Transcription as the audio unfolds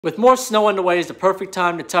With more snow on the way is the perfect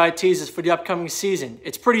time to tie teasers for the upcoming season.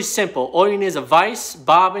 It's pretty simple. All you need is a vise,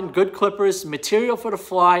 bobbin, good clippers, material for the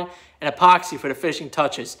fly, and epoxy for the fishing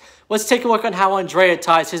touches. Let's take a look on how Andrea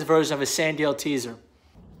ties his version of a sandeel teaser.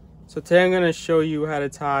 So today I'm going to show you how to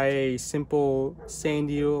tie a simple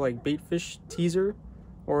sandeel like baitfish teaser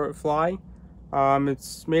or fly.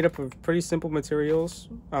 It's made up of pretty simple materials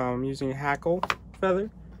using a hackle feather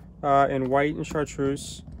and white and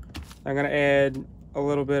chartreuse. I'm going to add a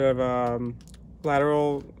little bit of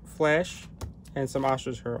lateral flash and some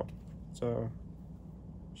ostrich curl. So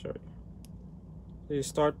show you. So you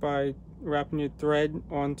start by wrapping your thread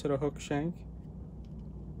onto the hook shank.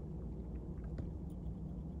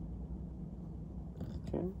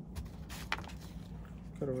 Okay.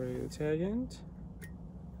 Cut away the tag end.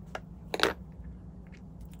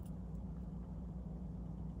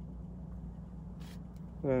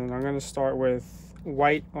 Then I'm going to start with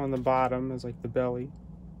white on the bottom as like the belly.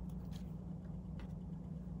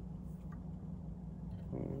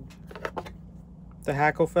 The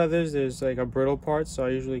hackle feathers, there's like a brittle part, so I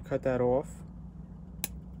usually cut that off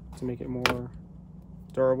to make it more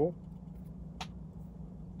durable.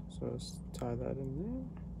 So let's tie that in there.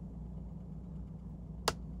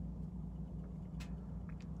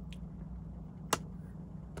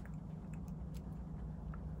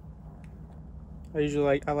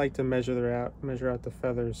 I like to measure out the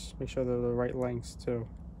feathers, make sure they're the right lengths too,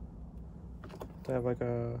 to have like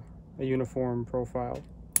a uniform profile.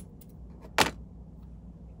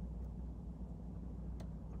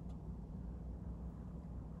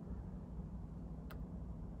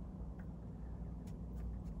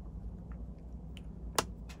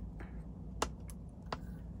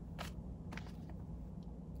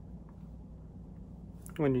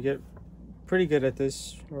 When you get pretty good at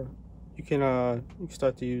this, or you can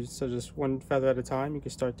start to use just one feather at a time. You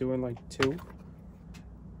can start doing like two.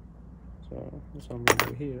 So that's what I'm going to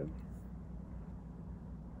do here.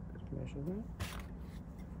 Just measure that.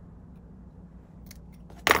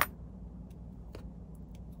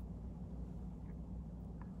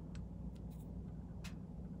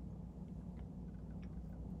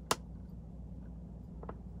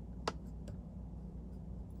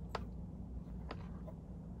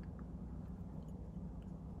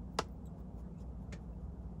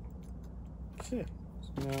 Okay,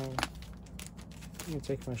 so now I'm going to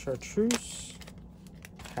take my chartreuse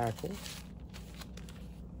hackle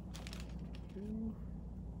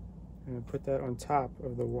and put that on top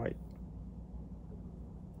of the white.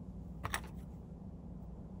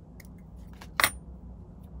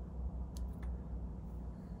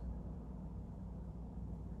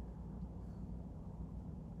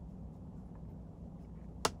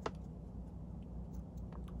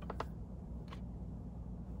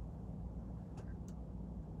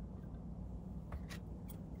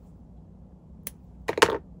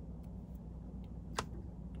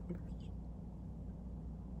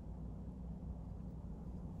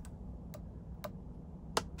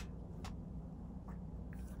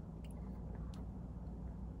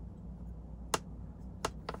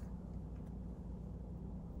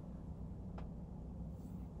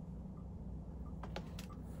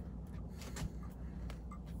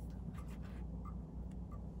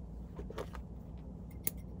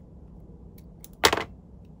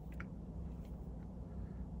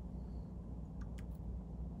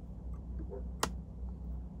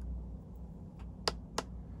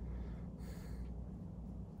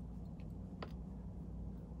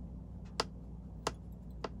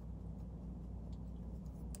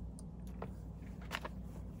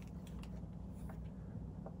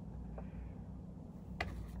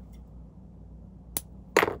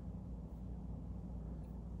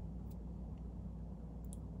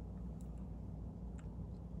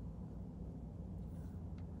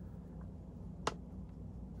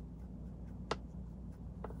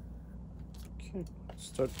 Okay,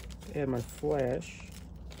 start to add my flash.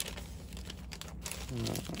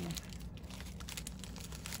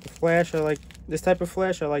 The flash, this type of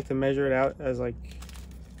flash, I like to measure it out as like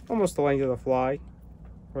almost the length of the fly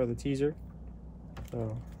or the teaser.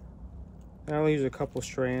 So I only use a couple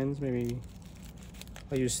strands, maybe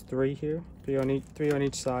I'll use three here, three on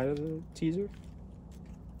each side of the teaser.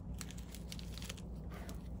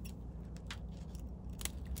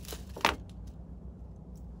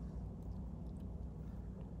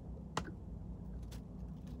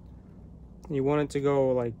 You want it to go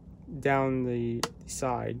like down the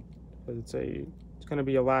side, because it's going to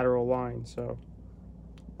be a lateral line, so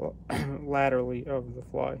laterally of the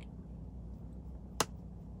fly.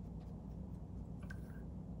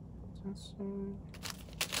 So,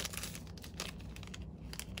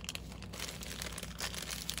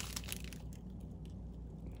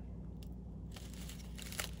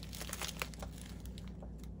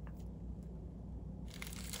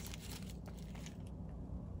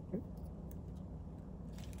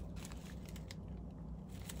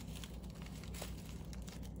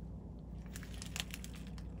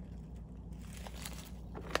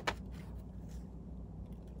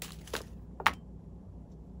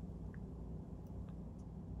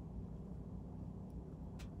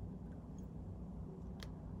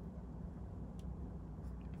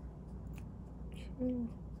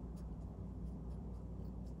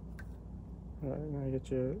 Alright, now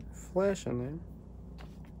get your flash on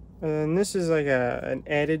there. And this is like an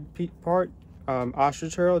added part.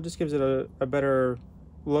 Ostrich trail just gives it a better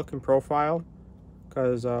look and profile,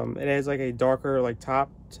 because it adds like a darker like top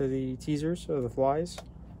to the teasers or the flies.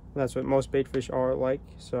 And that's what most bait fish are like.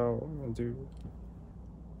 So I'm gonna do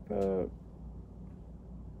a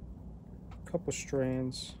couple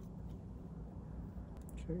strands.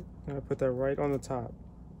 Okay, I'm gonna put that right on the top.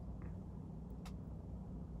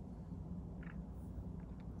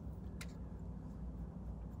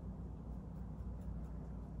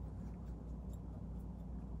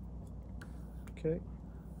 Okay,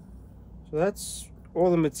 so that's all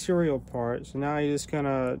the material part. So now you're just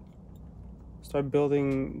gonna start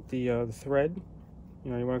building the thread.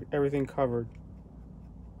 You know, you want everything covered.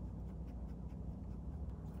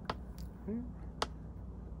 Okay.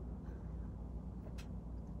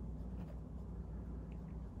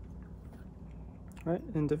 All right,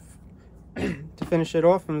 and to finish it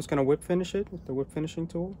off, I'm just gonna whip finish it with the whip finishing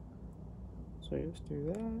tool. So you just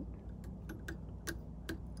do that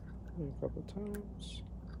a couple times.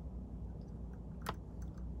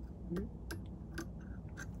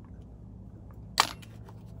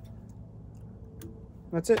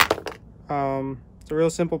 That's it. It's a real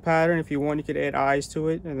simple pattern. If you want, you could add eyes to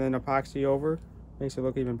it and then epoxy over. Makes it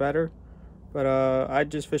look even better. But I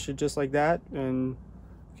just fish it just like that, and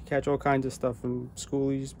you can catch all kinds of stuff from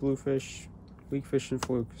schoolies, bluefish, weakfish, and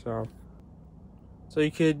fluke. So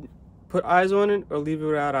you could put eyes on it or leave it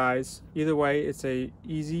without eyes. Either way, it's a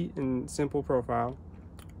easy and simple profile.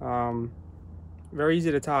 Very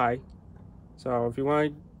easy to tie. So if you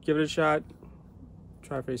want to give it a shot,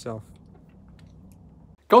 try it for yourself.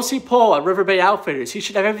 Go see Paul at River Bay Outfitters. He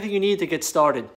should have everything you need to get started.